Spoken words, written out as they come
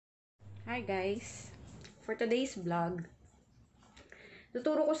Hi guys! For today's vlog,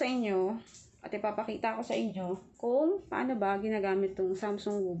 tuturo ko sa inyo at ipapakita ko sa inyo kung paano ba ginagamit tong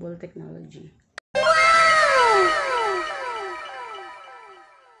Samsung Wooble Technology.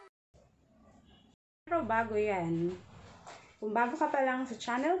 Pero bago yan, kung bago ka pa lang sa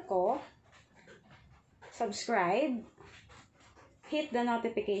channel ko, subscribe, hit the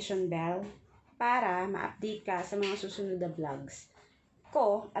notification bell para ma-update ka sa mga susunod na vlogs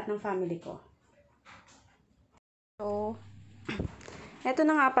ko at ng family ko. So, eto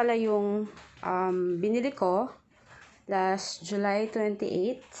na nga pala yung binili ko last July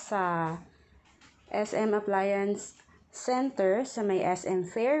 28 sa SM Appliance Center sa may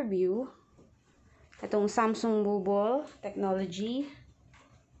SM Fairview. Itong Samsung Wooble Technology.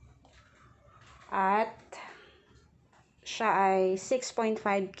 At siya ay 6.5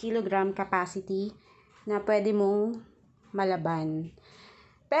 kg capacity na pwede mong malaban.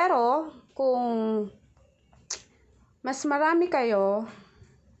 Pero, kung mas marami kayo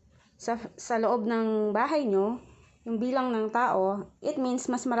sa loob ng bahay nyo, yung bilang ng tao, it means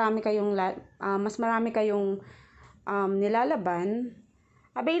mas marami kayong nilalaban.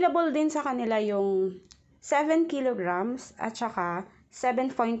 Available din sa kanila yung 7 kilograms at saka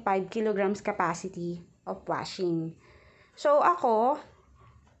 7.5 kilograms capacity of washing. So, ako,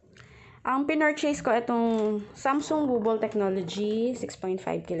 ang pinurchase ko itong Samsung Wooble Technology 6.5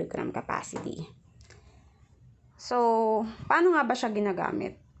 kg capacity. So, paano nga ba siya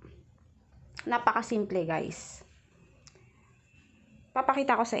ginagamit? Napakasimple guys.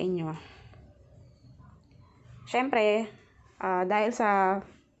 Papakita ko sa inyo. Siyempre, dahil sa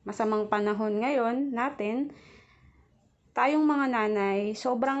masamang panahon ngayon natin, tayong mga nanay,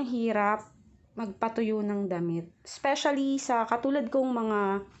 sobrang hirap magpatuyo ng damit. Especially sa katulad kong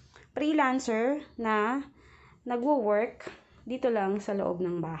mga freelancer na nagwo-work dito lang sa loob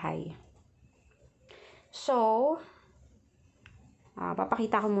ng bahay. So,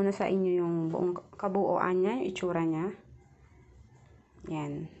 papakita ko muna sa inyo yung buong kabuuan niya, yung itsura niya.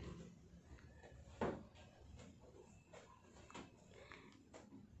 Yan.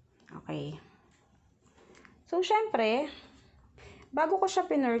 Okay. So, syempre, bago ko siya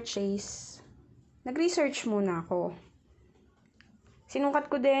pinurchase, nag-research muna ako.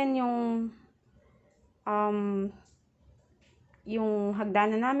 Sinungkat ko din yung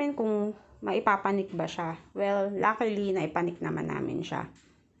hagdanan namin kung maipapanik ba siya. Well, luckily, naipanik naman namin siya.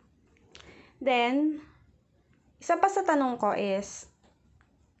 Then, isa pa sa tanong ko is,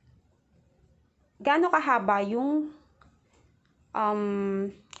 gaano kahaba yung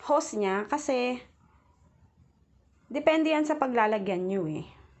hose niya? Kasi, depende yan sa paglalagyan nyo eh.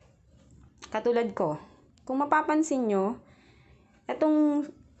 Katulad ko, kung mapapansin nyo, itong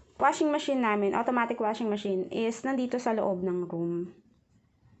washing machine namin, automatic washing machine, is nandito sa loob ng room.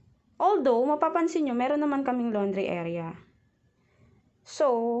 Although, mapapansin nyo, meron naman kaming laundry area.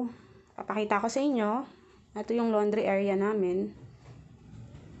 So, papakita ko sa inyo, ito yung laundry area namin.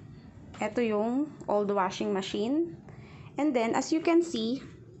 Ito yung old washing machine. And then, as you can see,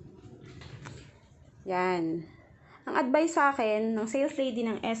 yan. Ang advice sa akin ng sales lady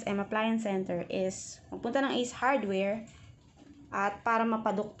ng SM Appliance Center is magpunta ng Ace Hardware at para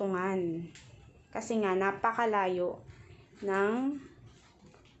mapaduktungan. Kasi nga, napakalayo ng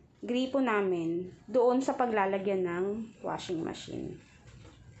gripo namin doon sa paglalagyan ng washing machine.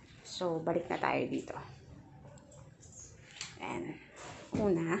 So, balik na tayo dito. And,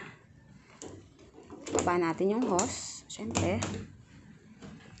 una, baba natin yung hose, syempre.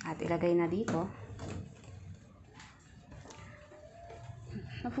 At ilagay na dito.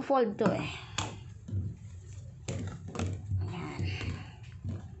 Napo-fold to eh. Ayan.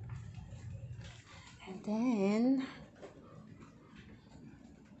 And then,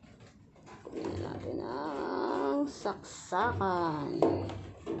 kunin natin ang saksakan.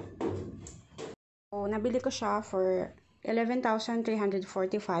 So, nabili ko siya for 11,345.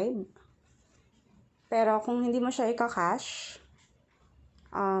 Pero kung hindi mo siya ika-cash,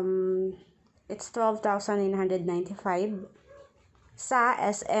 it's 12,995 sa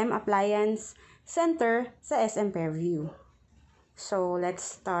SM Appliance Center sa SM Fairview. So, let's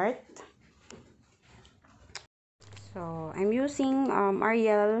start. So, I'm using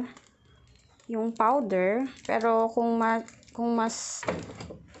Ariel yung powder, pero kung mas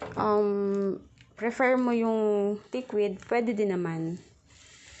prefer mo yung liquid, pwede din naman.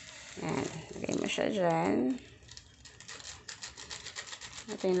 Ayan, lagay mo siya dyan.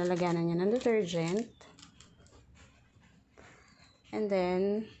 Ito yung lalagyanan niya ng detergent. And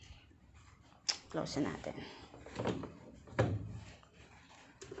then, close natin.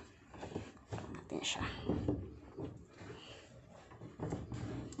 Natin siya.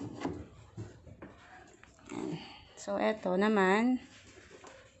 So, eto naman,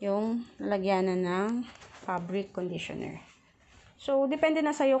 yung lalagyanan ng fabric conditioner. So, depende na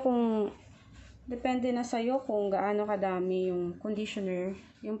sa'yo kung gaano kadami yung conditioner,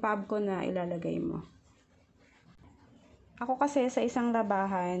 yung fab ko na ilalagay mo. Ako kasi sa isang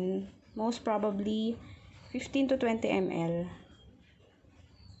labahan, most probably 15 to 20 ml.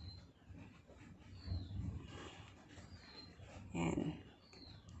 Yan.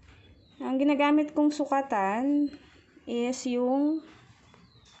 Ang ginagamit kong sukatan is yung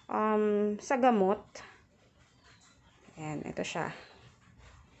sa gamot. Ayan, ito siya.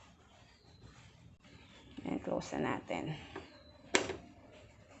 Ayan, close na natin.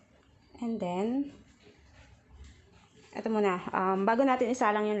 And then, ito muna. Bago natin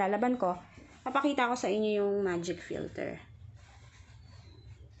isalang yung lalaban ko, papakita ko sa inyo yung magic filter.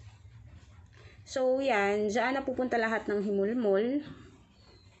 So, yan. Diyan na pupunta lahat ng himulmol.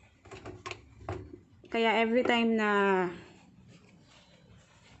 Kaya every time na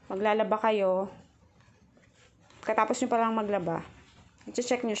maglalaba kayo, katapos nyo palang maglaba,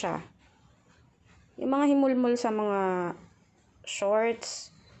 i-check nyo siya. Yung mga himulmol sa mga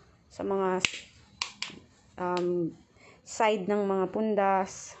shorts, sa mga side ng mga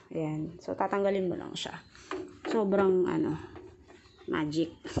pundas, ayan. So, tatanggalin mo lang siya. Sobrang,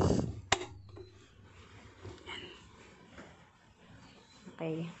 magic. Ayan.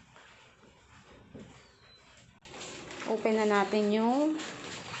 Okay. Open na natin yung,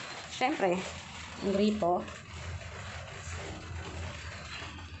 syempre, yung gripo.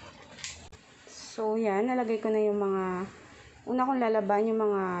 So, yan. Nalagay ko na yung mga, una kong lalaban yung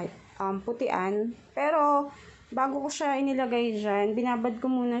mga putian. Pero, bago ko siya inilagay dyan, binabad ko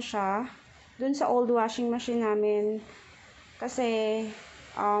muna siya dun sa old washing machine namin. Kasi,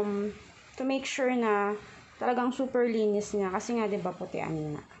 to make sure na talagang super linis niya. Kasi nga, diba, putian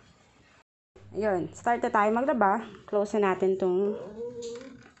niya. Ayun, start na tayo maglaba. Close na natin tong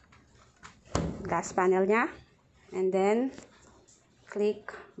glass panel niya. And then,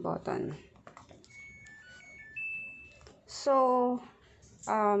 click button. So,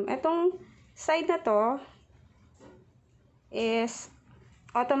 etong side na to is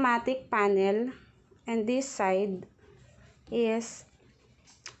automatic panel. And this side is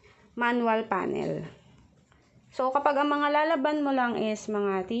manual panel. So, kapag ang mga lalaban mo lang is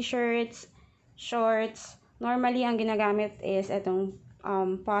mga t-shirts, shorts, normally ang ginagamit is itong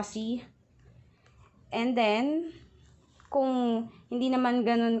posi. And then, kung hindi naman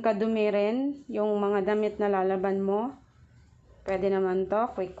ganun kadumi rin yung mga damit na lalaban mo, pwede naman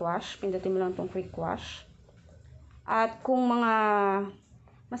to, quick wash. Pindutin mo lang tong quick wash. At kung mga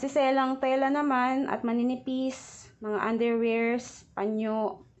masiselang tela naman at maninipis, mga underwears,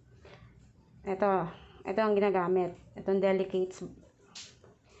 panyo, ito ang ginagamit. Itong delicates.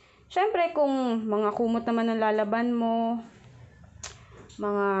 Siyempre, kung mga kumot naman ang lalaban mo,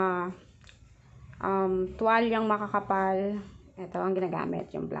 mga tuwalyang makakapal, ito ang ginagamit,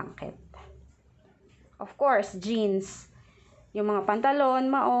 yung blanket. Of course, jeans. Yung mga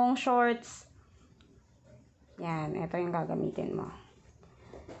pantalon, maong, shorts. Yan, ito yung gagamitin mo.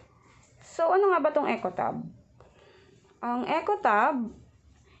 So, ano nga ba tong EcoTab? Ang EcoTab,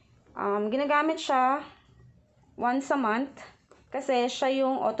 ginagamit siya once a month. Kasi siya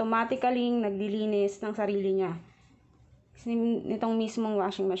yung automatically naglilinis ng sarili niya. Nitong mismong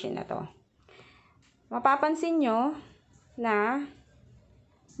washing machine na to. Mapapansin nyo na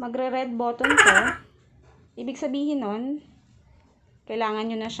magre-red button to. Ibig sabihin nun, kailangan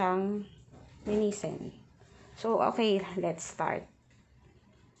nyo na siyang linisin. So, okay, let's start.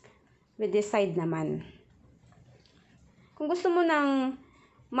 With this side naman. Kung gusto mo ng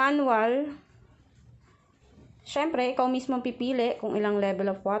manual, syempre, ikaw mismo pipili kung ilang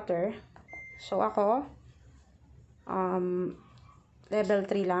level of water. So, ako, level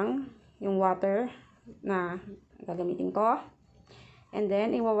 3 lang yung water na gagamitin ko. And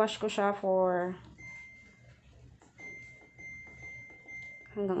then, iwawash ko siya for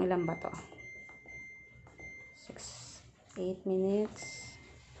hanggang ilan ba to? 8 minutes.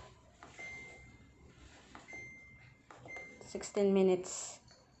 16 minutes.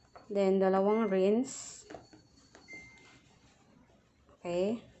 Then, dalawang rinse.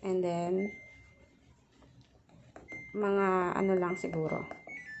 Okay, and then mga ano lang siguro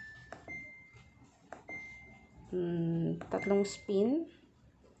 3 spin.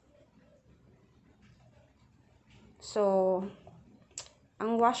 So,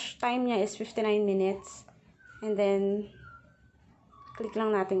 ang wash time niya is 59 minutes. And then, click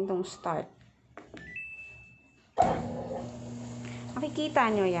lang natin itong start. Makikita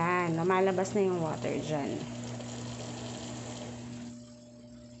nyo yan. Lumalabas na yung water dyan.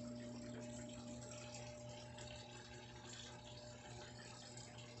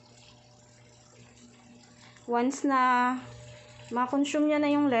 Once na ma-consume niya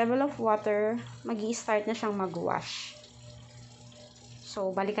na yung level of water, mag-i-start na siyang mag-wash.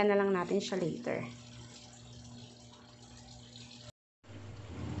 So, balikan na lang natin siya later.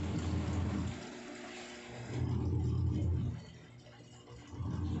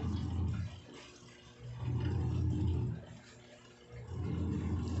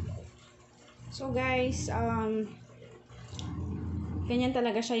 So guys, ganyan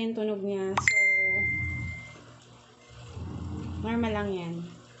talaga siya yung tunog niya. So, normal lang yan.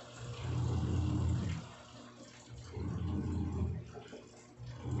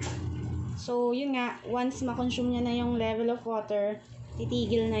 So, yun nga, once ma-consume niya na yung level of water,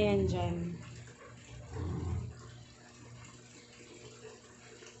 titigil na yan dyan.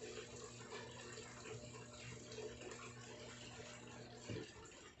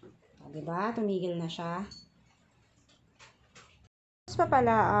 Diba? Tumigil na siya. Tapos pa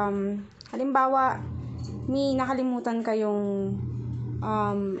pala, halimbawa, may nakalimutan kayong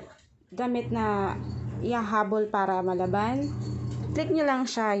damit na ihahabol para malaban, click nyo lang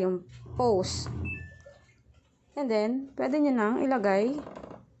siya yung pause. And then, pwede nyo nang ilagay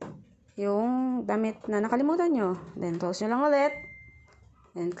yung damit na nakalimutan nyo. Then, close nyo lang ulit.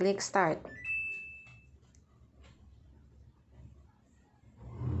 Then, click start.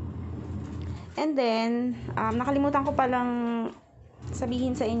 And then, nakalimutan ko palang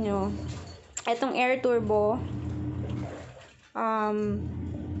sabihin sa inyo, itong air turbo,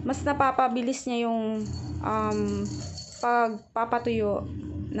 mas napapabilis niya yung pagpapatuyo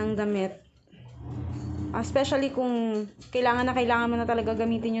ng damit. Especially kung kailangan mo na talaga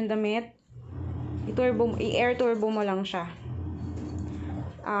gamitin yung damit, i-air turbo mo lang siya.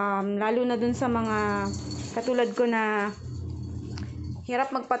 Lalo na dun sa mga katulad ko na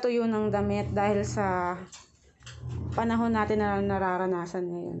hirap magpatuyo ng damit dahil sa panahon natin na nararanasan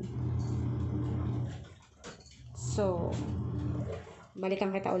ngayon. So,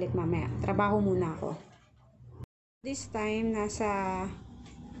 balikan kita ulit mamaya. Trabaho muna ako. This time, nasa,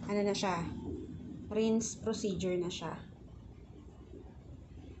 na siya, rinse procedure na siya.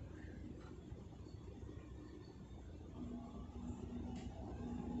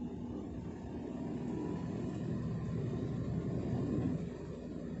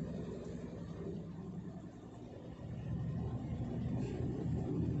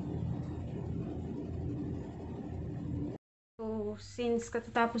 So, since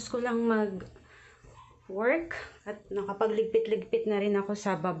katatapos ko lang mag-work at nakapagligpit-ligpit na rin ako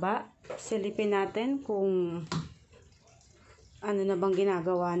sa baba, silipin natin kung ano na bang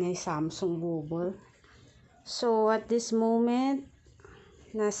ginagawa ni Samsung Wooble. So, at this moment,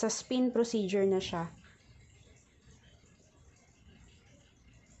 nasa spin procedure na siya.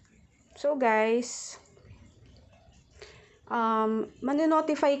 So, guys,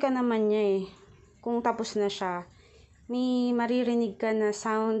 manonotify ka naman niya kung tapos na siya. May maririnig ka na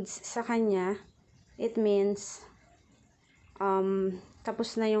sounds sa kanya, it means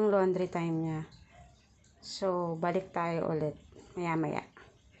tapos na yung laundry time niya. So, balik tayo ulit maya-maya.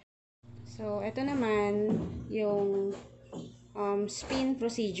 So, ito naman yung spin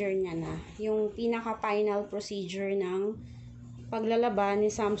procedure niya na. Yung pinaka-final procedure ng paglalaba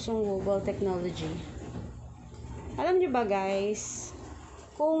ni Samsung Wooble Technology. Alam niyo ba guys,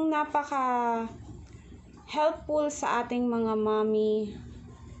 kung helpful sa ating mga mommy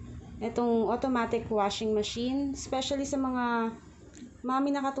itong automatic washing machine, especially sa mga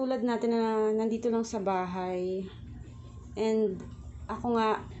mommy na katulad natin na nandito lang sa bahay, and ako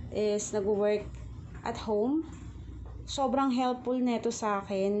nga is nag-work at home. Sobrang helpful nito sa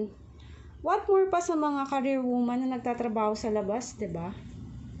akin. What more pa sa mga career woman na nagtatrabaho sa labas, 'di ba?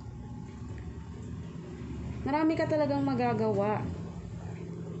 Marami ka talagang magagawa.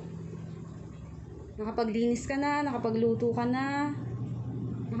 Nakapaglinis ka na, nakapagluto ka na,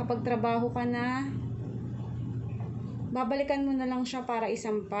 nakapagtrabaho ka na, babalikan mo na lang siya para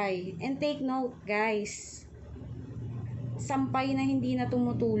isampay. And take note guys, sampay na hindi na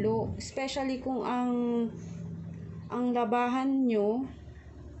tumutulo, especially kung ang labahan nyo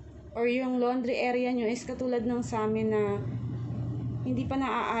or yung laundry area nyo is katulad ng sa amin na hindi pa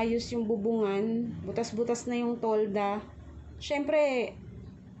naaayos yung bubungan, butas-butas na yung tolda. Syempre,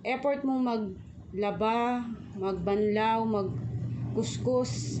 effort mo maglaba, magbanlaw,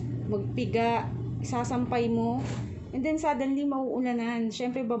 magkuskus, magpiga, isasampay mo, and then suddenly mauulanan.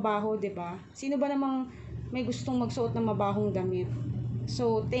 Syempre babaho, 'di ba? Sino ba namang may gustong magsuot ng mabahong damit?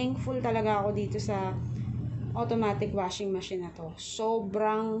 So, thankful talaga ako dito sa automatic washing machine na to.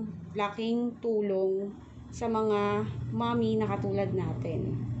 Sobrang laking tulong sa mga mommy na katulad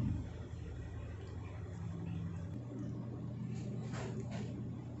natin.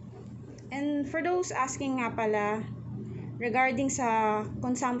 And And for those asking nga pala, regarding sa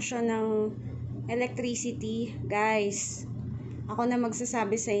consumption ng electricity, guys, ako na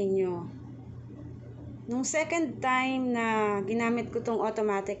magsasabi sa inyo. Nung second time na ginamit ko tong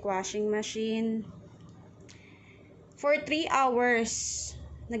automatic washing machine, for 3 hours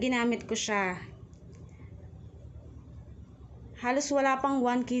na ginamit ko siya, halos wala pang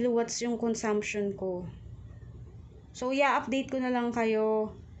 1 kilowatts yung consumption ko. So, update ko na lang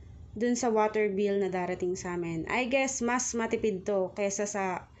kayo dun sa water bill na darating sa amin. I guess, mas matipid to kaysa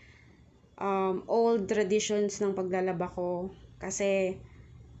sa old traditions ng paglalaba ko. Kasi,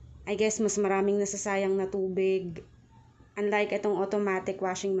 I guess, mas maraming nasasayang na tubig. Unlike itong automatic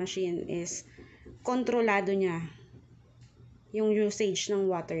washing machine is kontrolado niya yung usage ng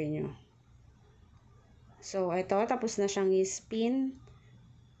water nyo. So, ito, tapos na siyang i-spin.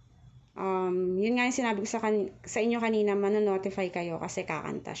 Yun nga yung sinabi ko sa inyo kanina, manonotify kayo kasi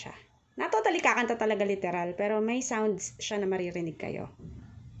kakanta siya. Na totally kakanta talaga literal, pero may sounds siya na maririnig kayo.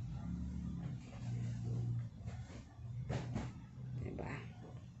 Diba?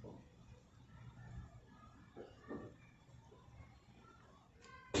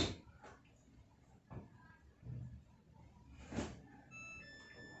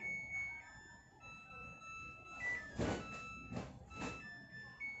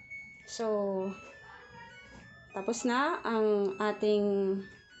 So, tapos na ang ating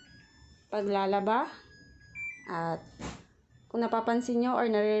paglalaba. At kung napapansin nyo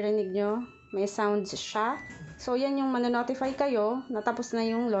or naririnig nyo, may sounds siya. So, yan yung manonotify kayo na tapos na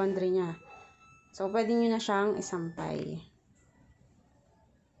yung laundry niya. So, pwede nyo na siyang isampay.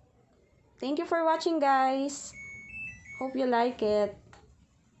 Thank you for watching, guys. Hope you like it.